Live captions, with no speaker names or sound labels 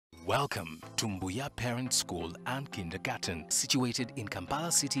Welcome to Mbuya Parent School and Kindergarten, situated in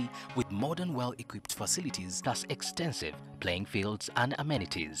Kampala City with modern, well-equipped facilities plus extensive playing fields and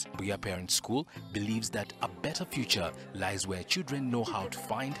amenities. Mbuya Parent School believes that a better future lies where children know how to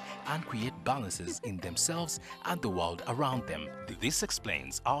find and create balances in themselves and the world around them. This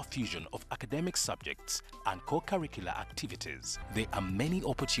explains our fusion of academic subjects and co-curricular activities. There are many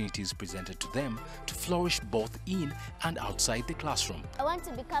opportunities presented to them to flourish both in and outside the classroom. I want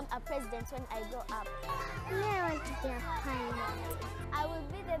to become a president when I grow up. I want to be a pilot. I will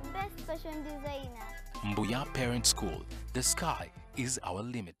be the best fashion designer. Mbuya Parent School, the sky is our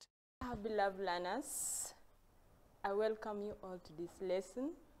limit. Our beloved learners, I welcome you all to this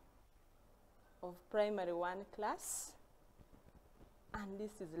lesson of Primary 1 class. And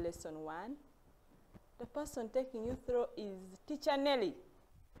this is lesson 1. The person taking you through is Teacher Nelly.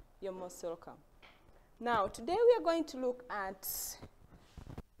 You're most welcome. Now, today we are going to look at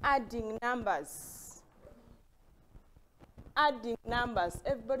adding numbers. Adding numbers.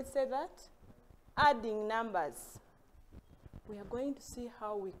 Everybody say that? Adding numbers. We are going to see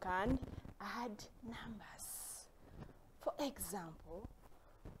how we can add numbers. For example,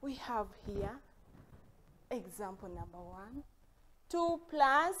 we have here example number 1. 2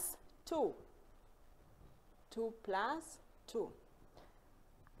 plus 2. 2 plus 2.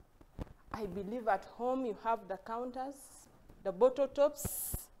 I believe at home you have the counters, the bottle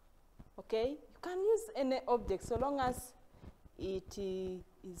tops. Okay, you can use any object so long as it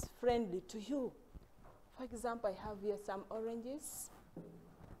is friendly to you. For example, I have here some oranges,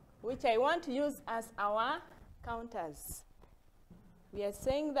 which I want to use as our counters. We are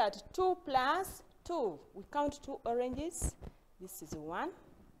saying that 2 plus 2. We count 2 oranges. This is 1,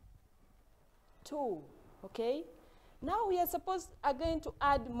 2. Okay. Now we are going to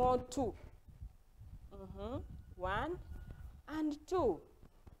add more 2. 1 and 2.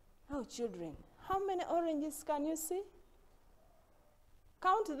 Now, children, how many oranges can you see?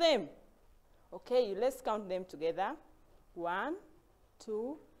 Count them. Okay, let's count them together. 1,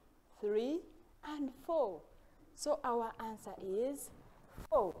 2, 3, and 4. So our answer is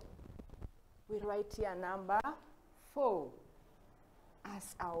 4. We write here number 4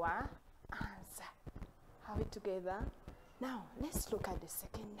 as our answer. Have it together. Now, let's look at the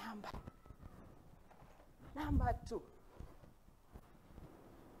second number. Number 2.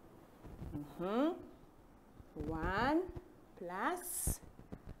 1 plus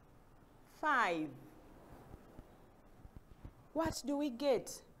 5. What do we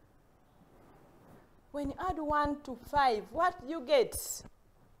get? When you add 1 to 5, what do you get?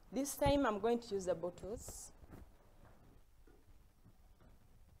 This time I'm going to use the bottles.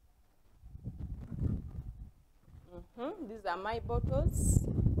 These are my bottles.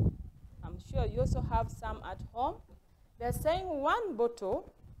 I'm sure you also have some at home. They're saying 1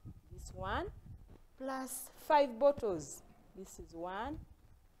 bottle, this one, plus 5 bottles. This is 1,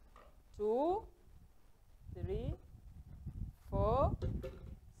 2, 3, 4,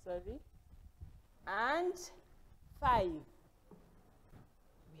 and 5.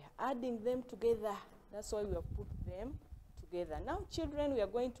 We are adding them together. That's why we have put them together. Now, children, we are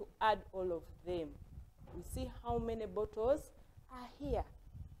going to add all of them. We see how many bottles are here.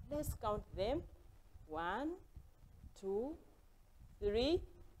 Let's count them. 1, 2, 3,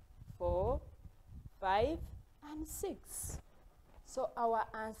 4, 5, and 6. So our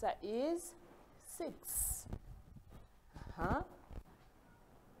answer is 6.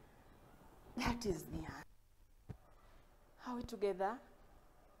 That is the answer. Are we together?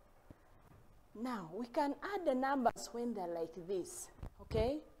 Now, we can add the numbers when they're like this,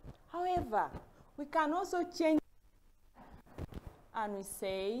 okay? However, we can also change and we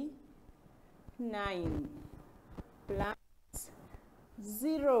say 9 plus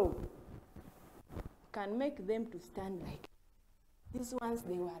 0. Can make them to stand like these ones.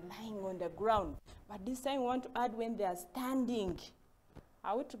 They were lying on the ground, but this time we want to add when they are standing.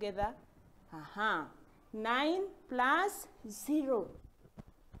 Are we together? 9 plus 0.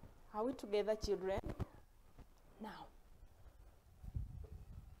 Are we together, children? Now,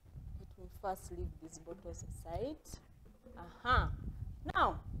 let me first leave these bottles aside.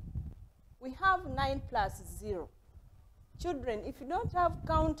 Now, we have 9 plus 0. Children, if you don't have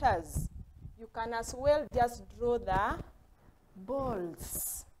counters, you can as well just draw the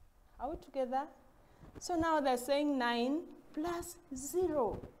balls. Are we together? So now they're saying 9 plus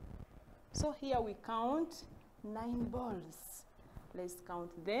 0. So here we count 9 balls. Let's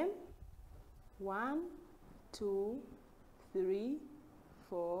count them. 1, 2, 3,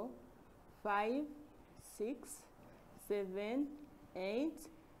 4, 5, 6, 7, 8,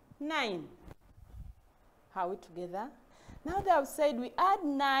 9. Are we together? Now they have said we add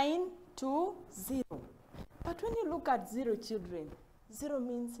 9 to 0. But when you look at 0, children, 0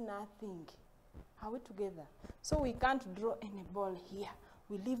 means nothing. Are we together? So we can't draw any ball here.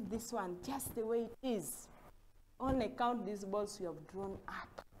 We leave this one just the way it is. Only count these balls we have drawn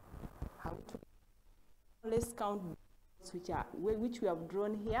up. Are we together? Let's count which we have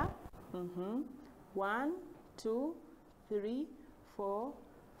drawn here. 1, 2, 3, 4,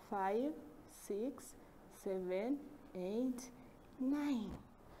 5, 6, 7, 8, 9.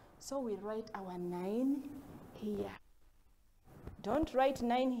 So we write our 9 here. Don't write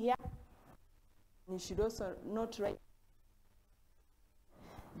 9 here. You should also not write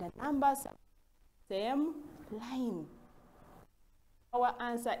the numbers same line. Our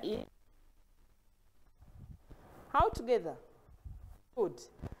answer is how together? Good.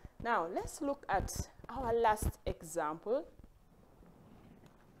 Now let's look at our last example.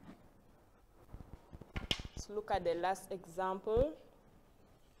 Let's look at the last example.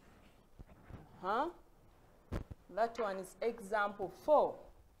 That one is example 4.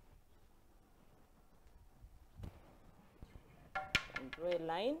 And draw a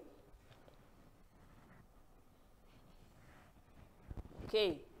line.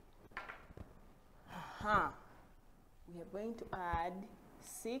 Okay. We are going to add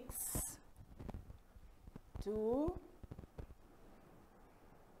 6 to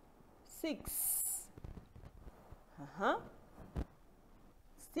 6.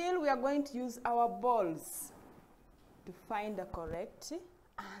 Still, we are going to use our balls to find the correct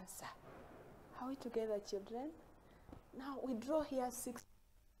answer. Are we together, children? Now we draw here 6.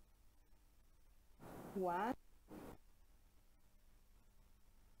 1.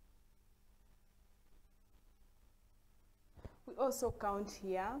 We also count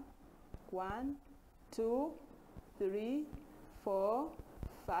here 1, 2, 3, 4,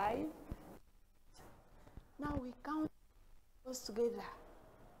 5. Now we count those together.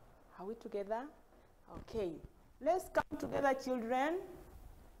 Are we together? Okay. Let's count together, children.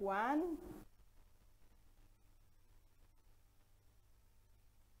 1,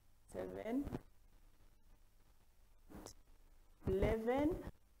 7, 11.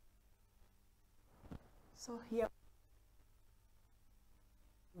 So here,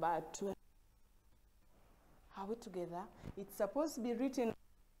 about 12. Are we together? It's supposed to be written.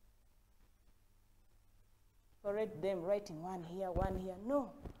 Correct them, writing 1 here, 1 here.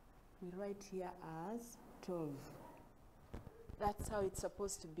 No, we write here as 12. That's how it's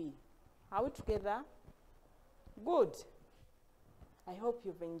supposed to be. Are we together? Good. I hope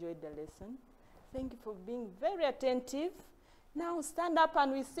you've enjoyed the lesson. Thank you for being very attentive. Now stand up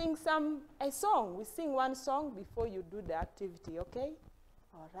and we sing a song. We sing one song before you do the activity, okay?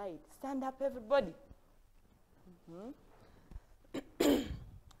 All right. Stand up, everybody.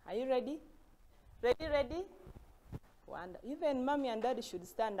 Are you ready? Ready? Even mommy and daddy should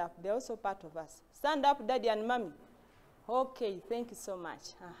stand up. They're also part of us. Stand up, daddy and mommy. Okay, thank you so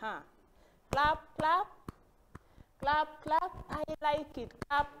much. Clap, clap. Clap, clap, I like it.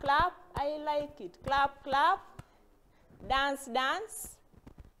 Clap, clap, I like it. Clap, clap. Dance, dance.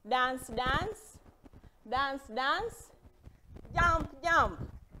 Dance, dance. Dance, dance. Jump, jump.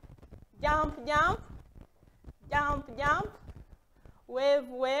 Jump, jump. Jump, jump. Wave,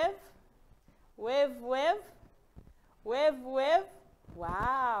 wave. Wave, wave. Wave, wave.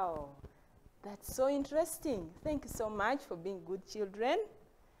 Wow. That's so interesting. Thank you so much for being good children.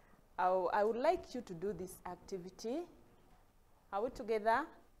 I would like you to do this activity. Are we together?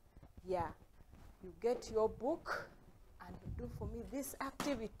 Yeah. You get your book and you do for me this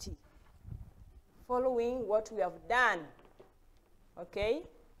activity, following what we have done. Okay?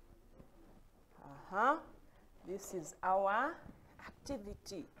 This is our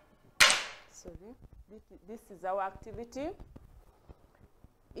activity. Sorry. This is our activity.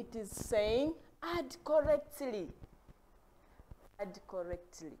 It is saying, add correctly. Add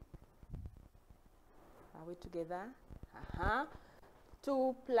correctly. Are we together?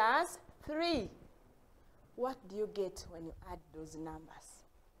 2 plus 3. What do you get when you add those numbers?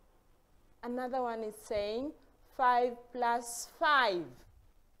 Another one is saying 5 plus 5.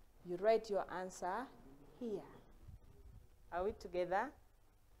 You write your answer here. Are we together?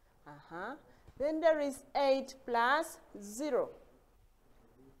 Then there is 8 plus 0.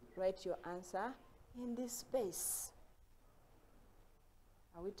 Write your answer in this space.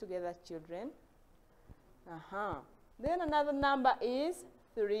 Are we together, children? Then another number is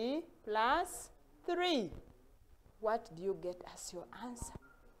 3 plus 3. What do you get as your answer?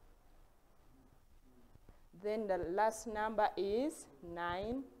 Then the last number is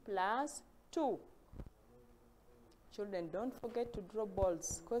 9 plus 2. Children, don't forget to draw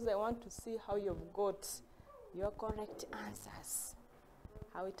balls because I want to see how you've got your correct answers.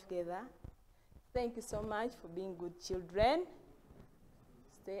 Are we together? Thank you so much for being good children.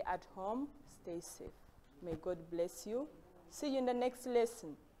 Stay at home, stay safe. May God bless you. See you in the next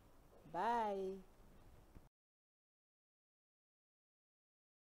lesson. Bye.